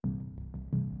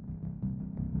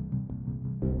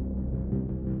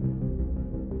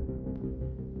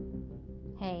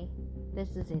Hey,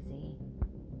 this is Izzy,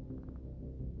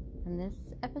 and this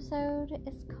episode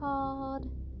is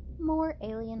called More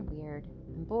Alien Weird.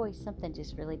 And boy, something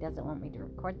just really doesn't want me to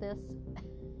record this.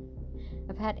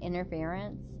 I've had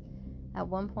interference. At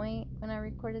one point when I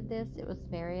recorded this, it was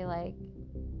very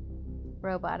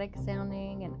robotic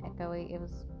sounding and echoey. It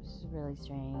was really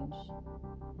strange.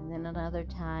 And then another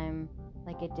time,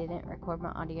 it didn't record my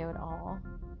audio at all.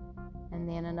 And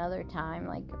then another time,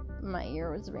 my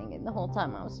ear was ringing the whole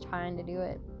time I was trying to do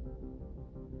it.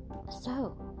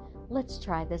 So, let's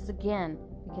try this again,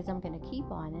 because I'm going to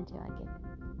keep on until I get it.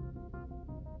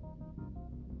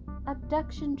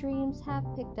 Abduction dreams have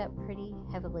picked up pretty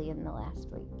heavily in the last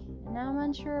week, and I'm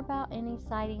unsure about any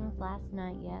sightings last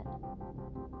night yet.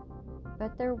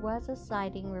 But there was a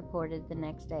sighting reported the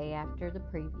next day after the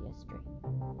previous dream.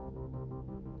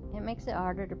 It makes it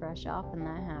harder to brush off when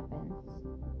that happens.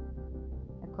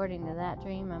 According to that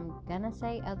dream, I'm gonna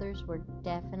say others were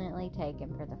definitely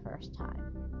taken for the first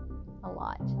time. A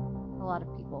lot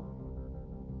of people.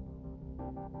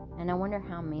 And I wonder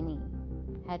how many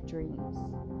had dreams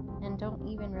and don't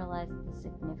even realize the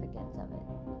significance of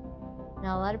it.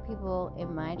 Now, a lot of people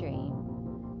in my dream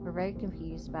were very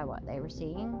confused by what they were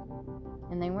seeing,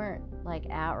 and they weren't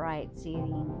outright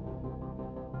seeing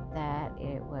that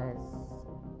it was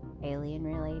alien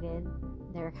related.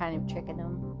 They were kind of tricking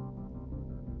them.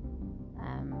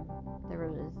 There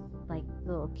was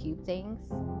little cube things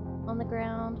on the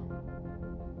ground,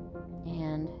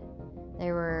 and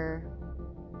they were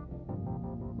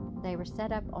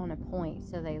set up on a point,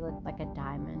 so they looked like a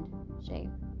diamond shape,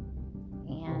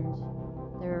 and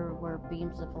there were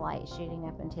beams of light shooting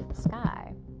up into the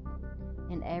sky,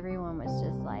 and everyone was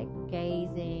just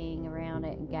gazing around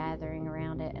it and gathering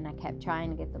around it, and I kept trying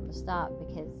to get them to stop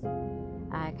because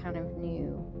I kind of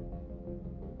knew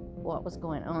what was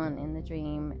going on in the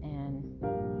dream, and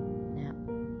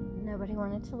nobody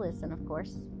wanted to listen, of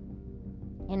course.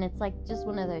 And it's just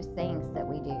one of those things that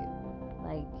we do,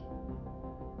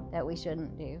 that we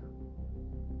shouldn't do,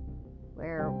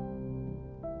 where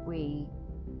we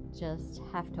just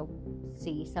have to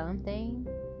see something.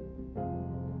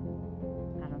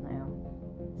 I don't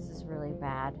know, this is really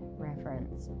bad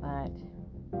reference, but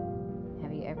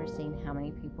have you ever seen how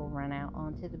many people run out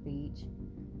onto the beach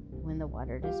when the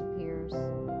water disappears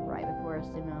right before a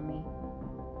tsunami?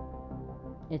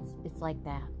 It's like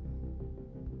that.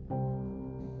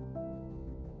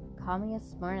 Call me a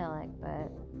smart aleck, but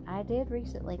I did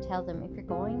recently tell them, if you're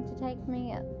going to take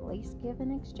me, at least give an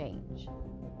exchange.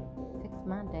 Fix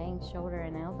my dang shoulder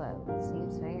and elbow. It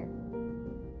seems fair.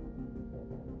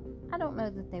 I don't know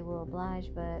that they will oblige,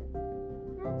 but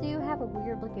I do have a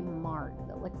weird looking mark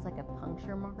that looks like a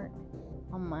puncture mark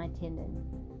on my tendon,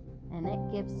 and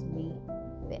it gives me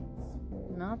fits.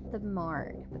 Not the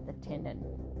mark, but the tendon.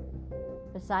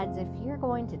 Besides, if you're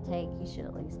going to take, you should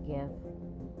at least give.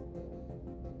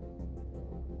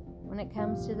 When it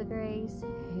comes to the Greys,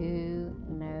 who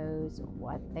knows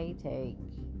what they take?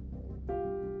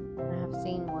 I have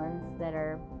seen ones that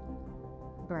are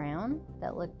brown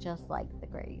that look just like the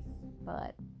Greys,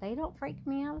 but they don't freak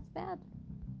me out as bad.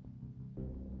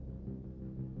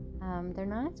 They're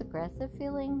not as aggressive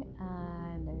feeling.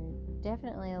 They're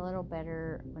definitely a little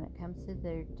better when it comes to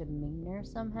their demeanor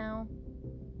somehow.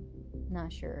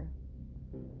 Not sure.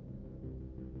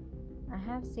 I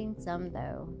have seen some,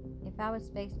 though, if I was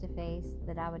face to face,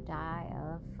 that I would die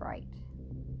of fright.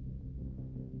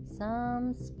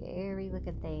 Some scary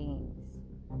looking things.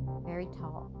 Very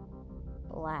tall,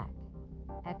 black,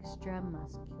 extra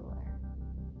muscular.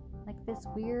 Like this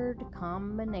weird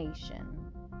combination.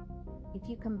 If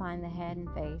you combine the head and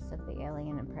face of the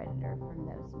Alien and Predator from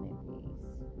those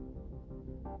movies.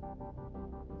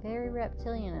 Very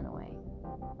reptilian in a way.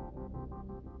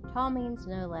 Tall means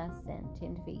no less than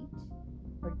 10 feet,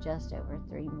 or just over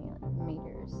 3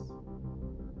 meters.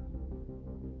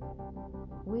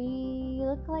 We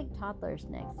look like toddlers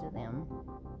next to them,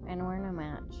 and we're no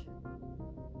match.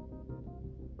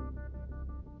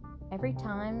 Every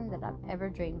time that I've ever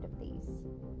dreamed of these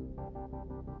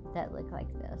that look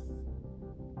like this,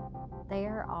 they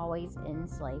are always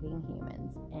enslaving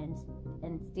humans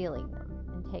and stealing them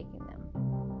and taking them.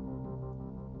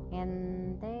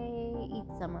 And they eat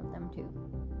some of them too.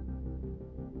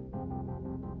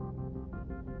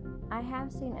 I have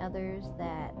seen others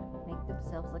that make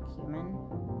themselves look human,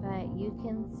 but you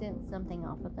can sense something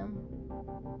off of them.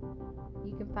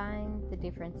 You can find the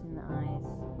difference in the eyes.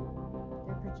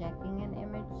 They're projecting an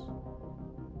image.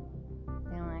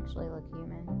 They don't actually look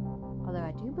human. Although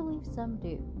I do believe some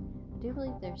do. I do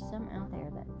believe there's some out there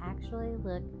that actually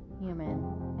look human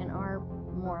and are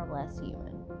more or less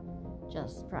human,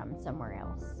 just from somewhere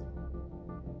else.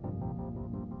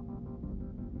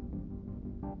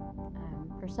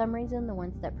 For some reason, the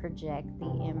ones that project the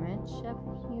image of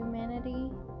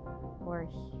humanity or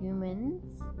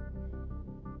humans,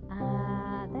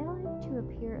 they like to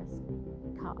appear as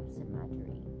cops in my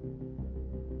dream.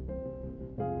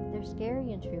 They're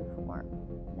scary in true form.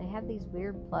 They have these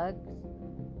weird plugs,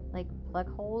 like plug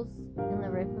holes in the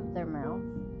roof of their mouth,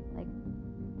 like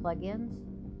plug-ins,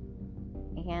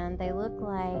 and they look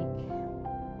like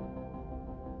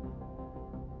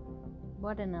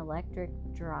what an electric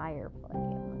dryer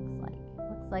plug-in looks like.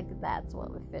 It looks like that's what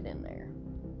would fit in there.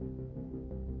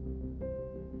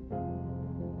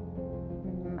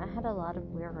 I had a lot of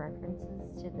weird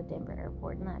references to the Denver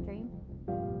airport in that dream.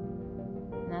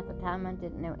 And at the time, I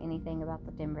didn't know anything about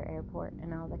the Denver airport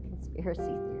and all the conspiracy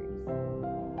theories.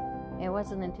 It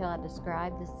wasn't until I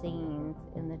described the scenes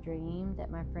in the dream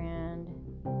that my friend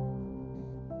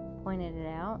pointed it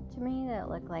out to me that it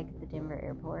looked like the Denver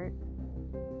airport.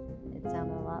 It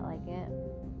sounded a lot like it.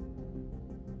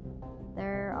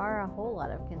 There are a whole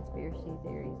lot of conspiracy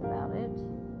theories about it,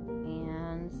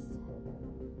 and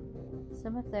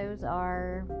some of those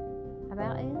are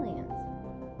about aliens.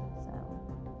 So,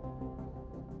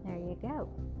 there you go.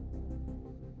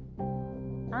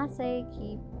 I say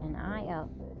keep an eye out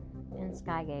in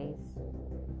Skygaze.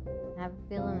 I have a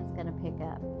feeling it's going to pick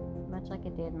up, much like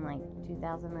it did in like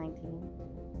 2019.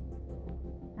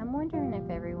 I'm wondering if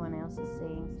everyone else is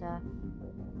seeing stuff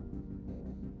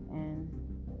and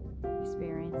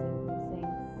experiencing these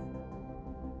things.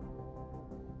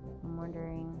 I'm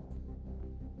wondering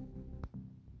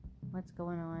what's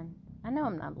going on. I know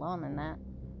I'm not alone in that,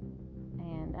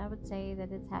 and I would say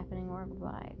that it's happening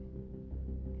worldwide,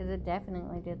 because it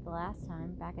definitely did the last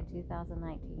time, back in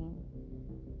 2019.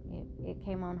 It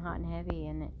came on hot and heavy,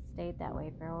 and it stayed that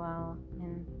way for a while,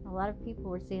 and a lot of people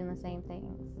were seeing the same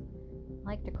things. I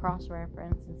like to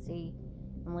cross-reference and see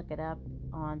and look it up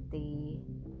on the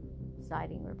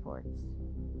sighting reports.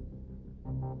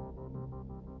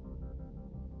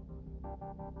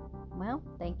 Well,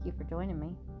 thank you for joining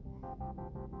me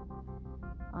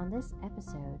on this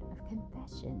episode of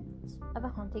Confessions of a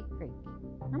Haunted Freak.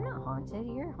 I'm not haunted,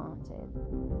 you're haunted.